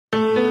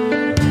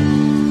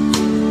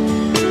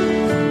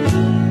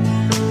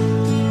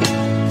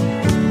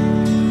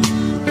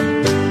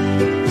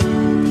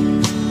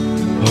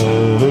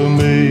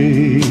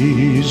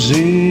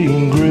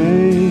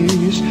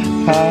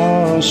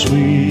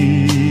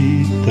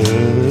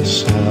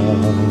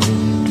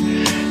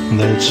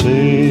that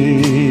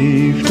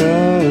saved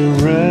a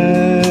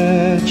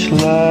wretch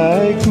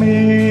like me.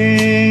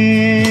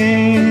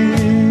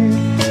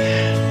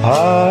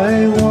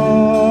 I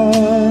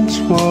once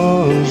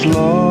was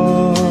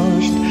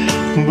lost,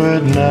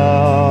 but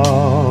now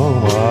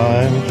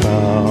I'm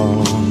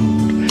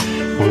found,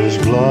 was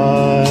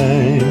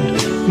blind,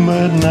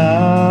 but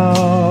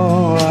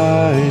now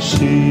I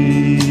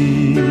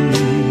see.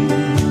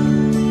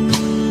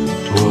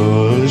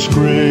 'Twas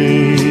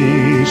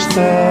grace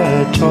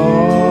that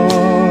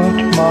taught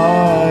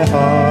my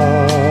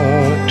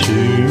heart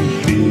to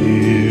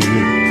fear,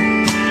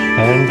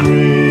 and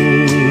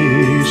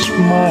grace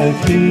my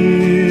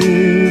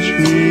fears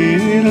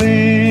relieved.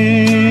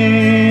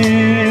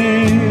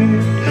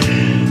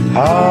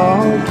 How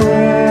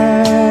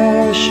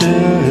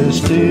precious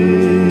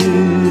did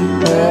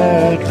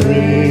that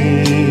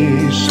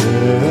grace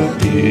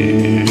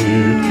appear,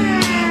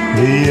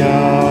 the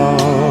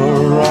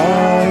hour I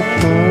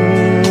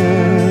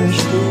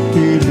first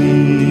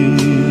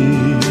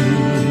believed.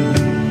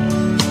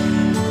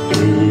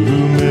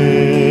 Through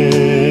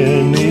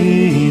many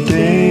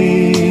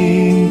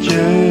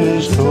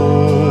dangers,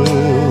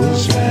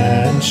 toils,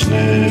 and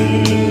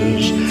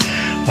snares,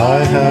 I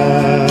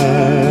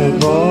have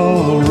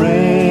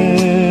already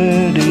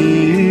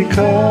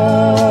come.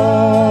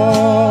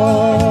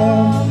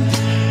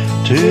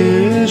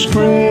 'Tis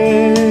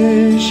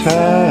grace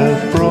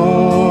hath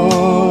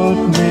brought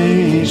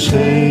me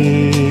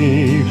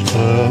safe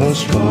thus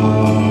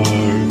far,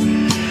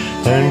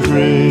 and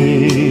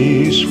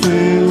grace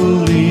will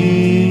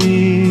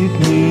lead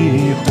me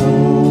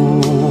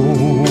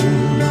home.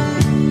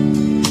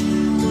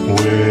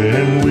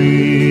 When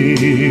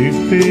we've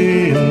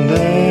been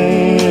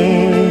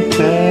there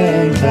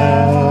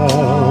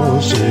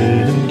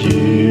 10,000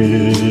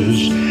 years,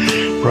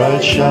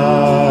 bright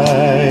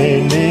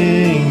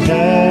shining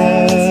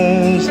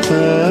as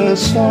the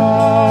sun,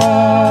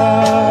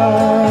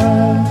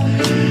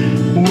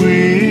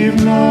 we've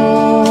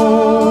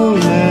no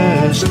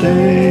less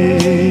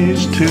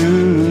days to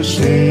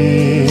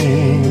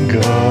sing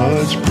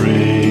God's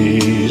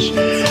praise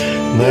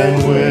than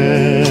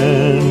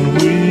when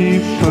we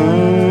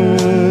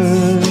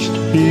first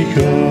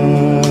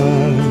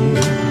begun.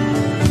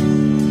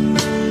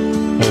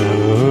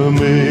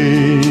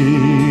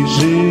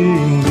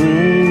 Amazing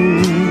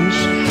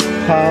grace,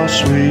 how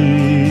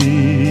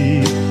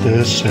sweet the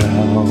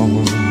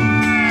sound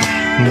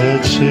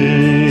that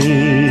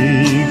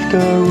saved a